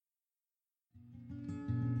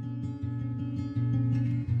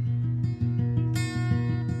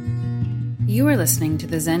You are listening to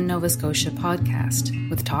the Zen Nova Scotia podcast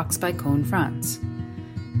with talks by Cone Franz.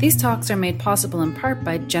 These talks are made possible in part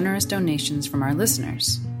by generous donations from our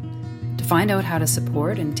listeners. To find out how to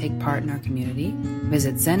support and take part in our community,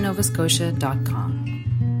 visit zennovascotia.com.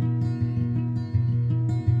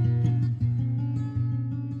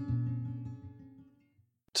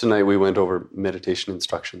 Tonight we went over meditation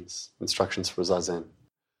instructions for Zazen.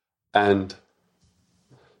 And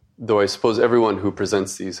though I suppose everyone who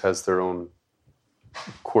presents these has their own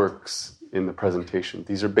quirks in the presentation,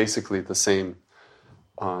 these are basically the same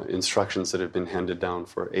instructions that have been handed down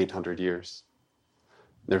for 800 years.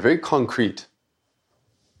 They're very concrete.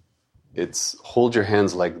 It's hold your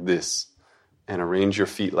hands like this, and arrange your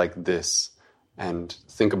feet like this, and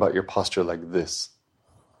think about your posture like this.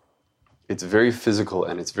 It's very physical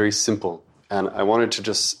and it's very simple. And I wanted to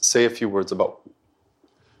just say a few words about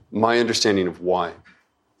my understanding of why.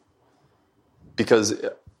 Because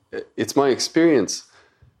it's my experience,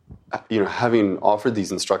 having offered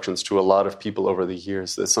these instructions to a lot of people over the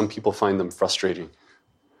years, that some people find them frustrating.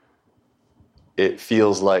 It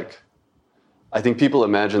feels like, I think people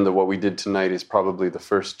imagine that what we did tonight is probably the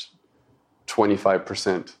first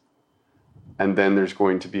 25%. And then there's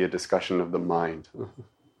going to be a discussion of the mind.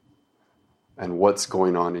 And what's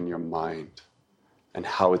going on in your mind, and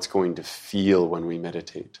how it's going to feel when we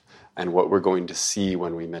meditate, and what we're going to see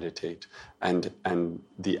when we meditate, and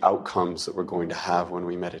the outcomes that we're going to have when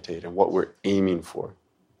we meditate, and what we're aiming for.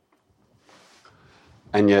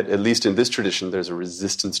 And yet, at least in this tradition, there's a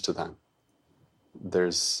resistance to that.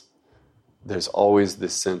 There's always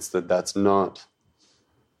this sense that that's not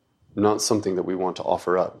something that we want to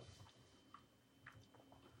offer up.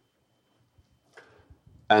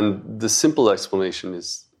 And the simple explanation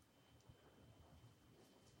is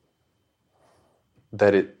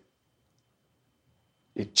that it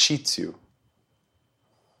cheats you.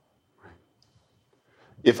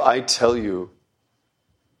 If I tell you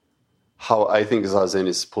how I think Zazen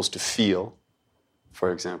is supposed to feel,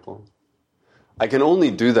 for example, I can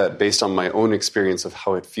only do that based on my own experience of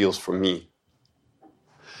how it feels for me.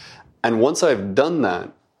 And once I've done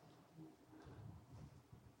that,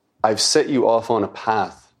 I've set you off on a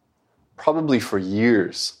path, probably for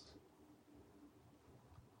years,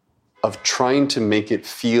 of trying to make it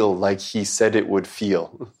feel like he said it would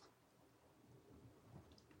feel.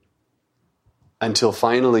 Until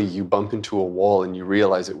finally you bump into a wall and you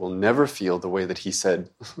realize it will never feel the way that he said.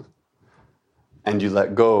 And you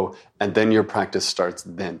let go, and then your practice starts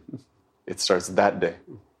then. It starts that day.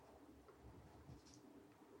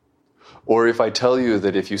 Or if I tell you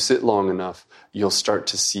that if you sit long enough, you'll start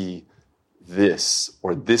to see this,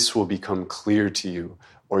 or this will become clear to you,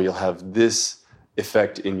 or you'll have this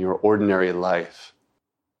effect in your ordinary life.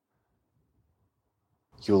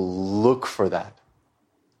 You'll look for that.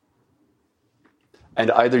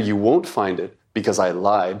 And either you won't find it because I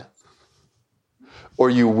lied, or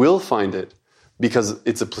you will find it because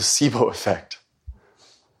it's a placebo effect.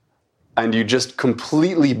 And you just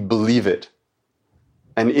completely believe it.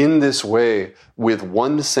 And in this way, with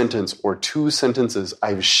one sentence or two sentences,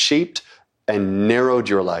 I've shaped and narrowed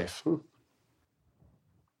your life.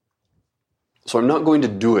 So I'm not going to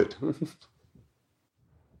do it.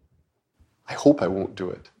 I hope I won't do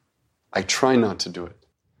it. I try not to do it.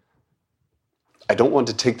 I don't want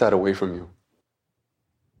to take that away from you.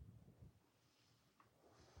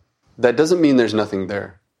 That doesn't mean there's nothing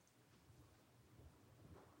there.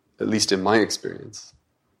 At least in my experience.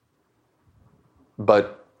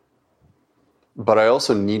 But I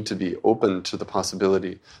also need to be open to the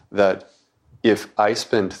possibility that if I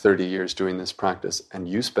spend 30 years doing this practice and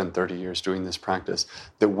you spend 30 years doing this practice,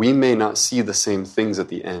 that we may not see the same things at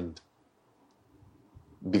the end.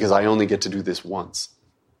 Because I only get to do this once,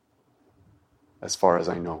 as far as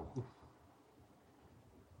I know.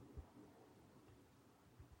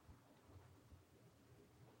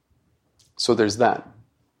 So there's that.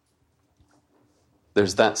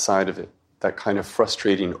 There's that side of it, that kind of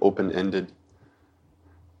frustrating, open-ended,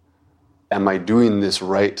 am I doing this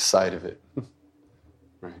right side of it?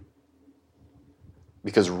 Right?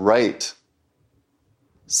 Because right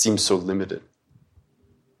seems so limited.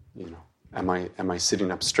 Am I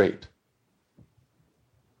sitting up straight?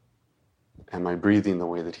 Am I breathing the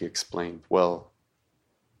way that he explained? Well,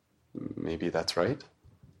 maybe that's right.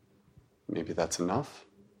 Maybe that's enough.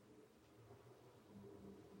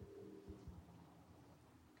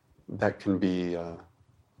 That can be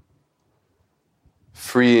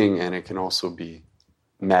freeing, and it can also be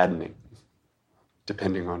maddening,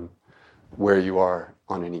 depending on where you are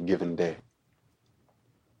on any given day.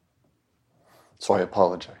 So I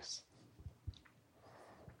apologize.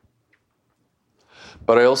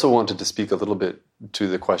 But I also wanted to speak a little bit to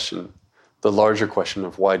the question, the larger question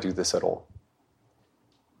of why do this at all?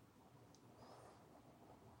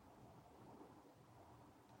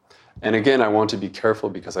 And again, I want to be careful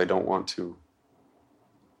because I don't want to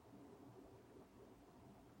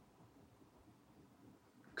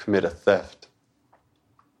commit a theft.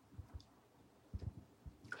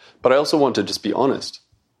 But I also want to just be honest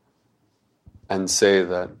and say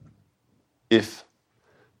that if,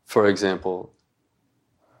 for example,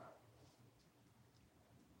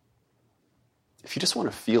 if you just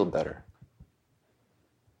want to feel better,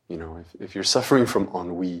 if you're suffering from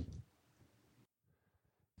ennui,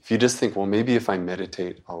 if you just think, well, maybe if I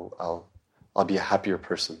meditate, I'll be a happier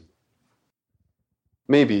person.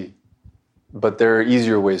 Maybe, but there are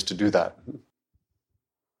easier ways to do that.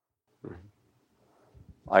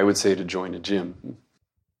 I would say to join a gym.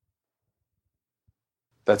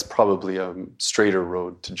 That's probably a straighter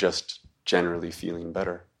road to just generally feeling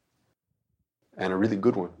better. And a really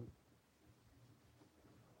good one.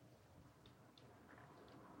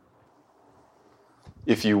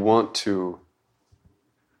 If you want to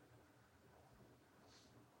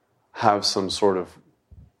have some sort of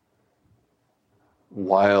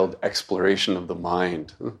wild exploration of the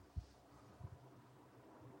mind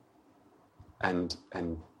and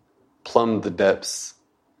plumb the depths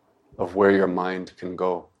of where your mind can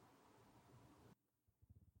go,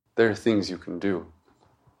 there are things you can do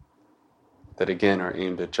that again are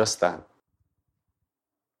aimed at just that.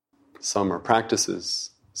 Some are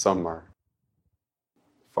practices, some are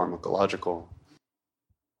pharmacological.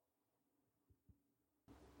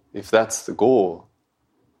 If that's the goal,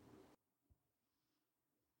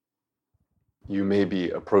 you may be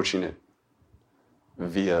approaching it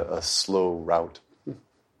via a slow route.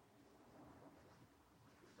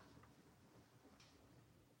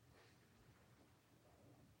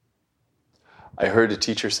 I heard a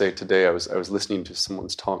teacher say today, I was listening to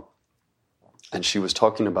someone's talk, and she was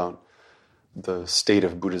talking about the state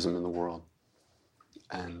of Buddhism in the world.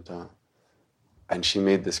 And she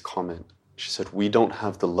made this comment. She said, we don't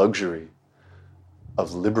have the luxury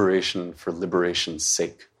of liberation for liberation's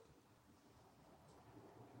sake.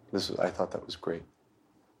 I thought that was great.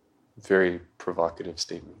 Very provocative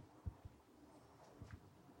statement.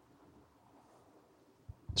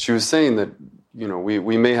 She was saying that,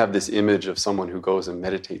 we may have this image of someone who goes and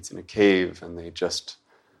meditates in a cave and they just,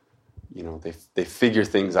 they figure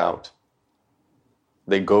things out.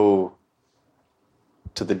 They go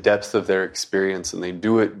to the depth of their experience and they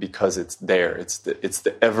do it because it's there. It's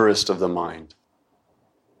the Everest of the mind.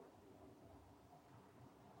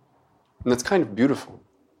 And that's kind of beautiful.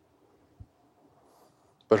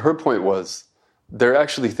 But her point was, there are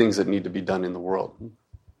actually things that need to be done in the world.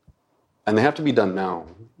 And they have to be done now.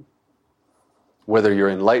 Whether you're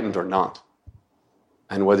enlightened or not.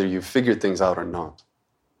 And whether you've figured things out or not.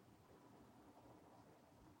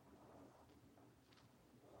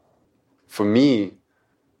 For me,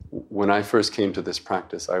 when I first came to this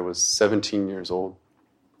practice, I was 17 years old.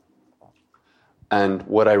 And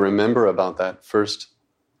what I remember about that first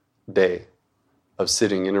day of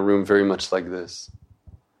sitting in a room very much like this,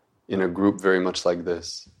 in a group very much like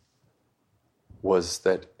this, was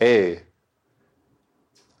that I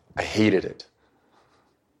hated it.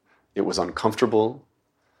 It was uncomfortable,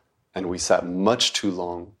 and we sat much too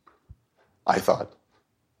long, I thought.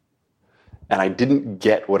 And I didn't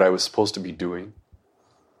get what I was supposed to be doing.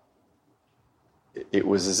 It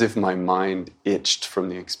was as if my mind itched from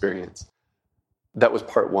the experience. That was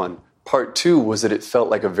part one. Part two was that it felt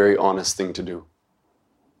like a very honest thing to do.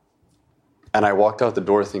 And I walked out the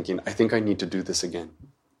door thinking, I think I need to do this again.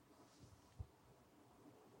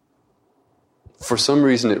 For some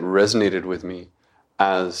reason, it resonated with me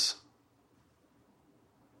as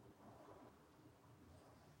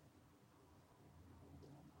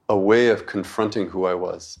a way of confronting who I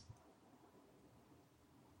was.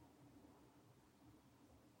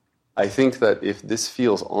 I think that if this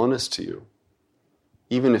feels honest to you,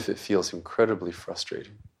 even if it feels incredibly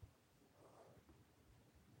frustrating,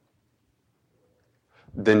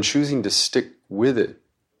 then choosing to stick with it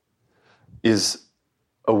is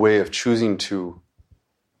a way of choosing to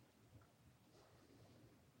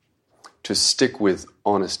stick with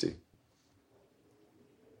honesty.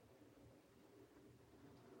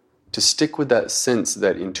 To stick with that sense,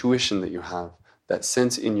 that intuition that you have, that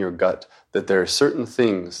sense in your gut that there are certain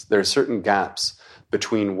things, there are certain gaps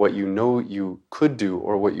between what you know you could do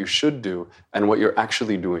or what you should do and what you're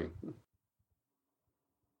actually doing.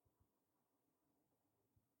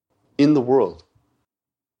 In the world.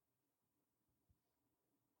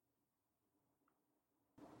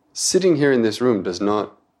 Sitting here in this room does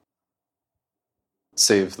not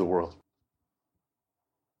save the world.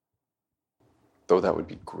 Though that would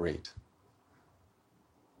be great.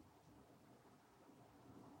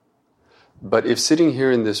 But if sitting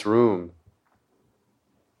here in this room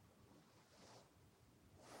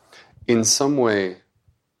in some way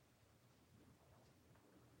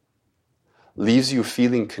leaves you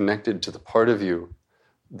feeling connected to the part of you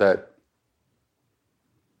that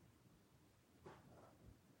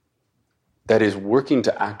is working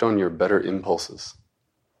to act on your better impulses,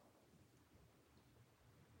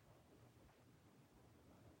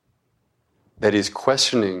 that is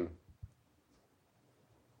questioning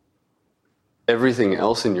everything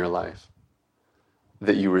else in your life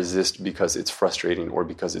that you resist because it's frustrating or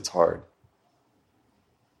because it's hard,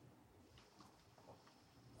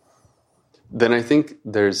 then I think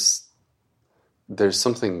there's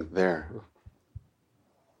something there.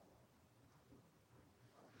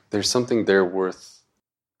 There's something there worth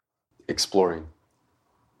exploring,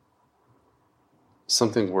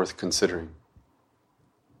 something worth considering,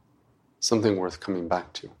 something worth coming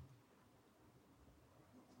back to.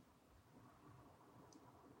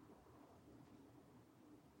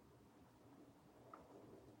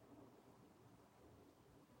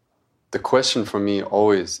 The question for me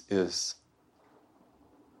always is,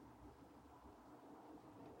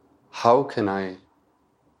 how can I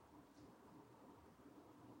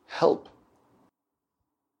help?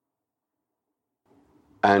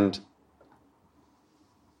 And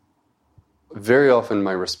very often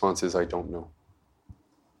my response is, I don't know.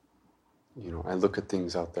 I look at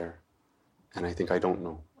things out there and I think, I don't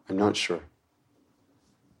know. I'm not sure.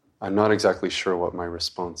 I'm not exactly sure what my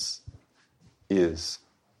response is.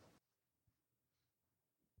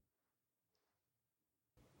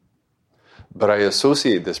 But I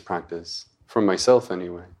associate this practice, for myself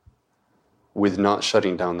anyway, with not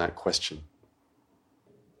shutting down that question.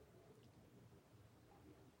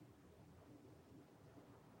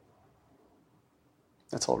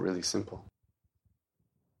 That's all really simple.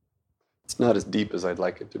 It's not as deep as I'd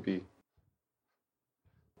like it to be.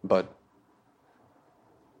 But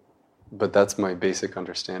that's my basic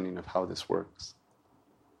understanding of how this works.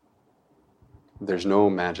 There's no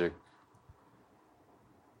magic.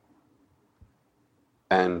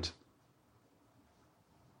 And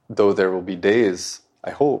though there will be days, I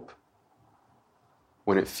hope,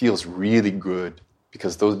 when it feels really good,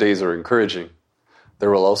 because those days are encouraging,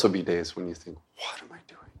 there will also be days when you think, what am I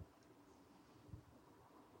doing?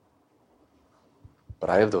 But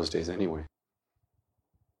I have those days anyway.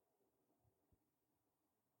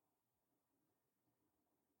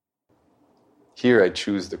 Here I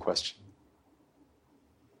choose the question.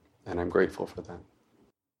 And I'm grateful for that.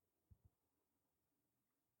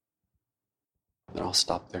 And I'll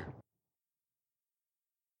stop there.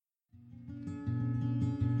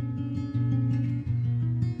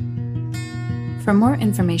 For more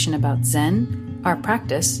information about Zen, our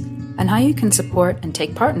practice, and how you can support and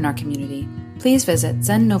take part in our community, please visit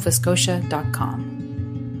zennovascotia.com.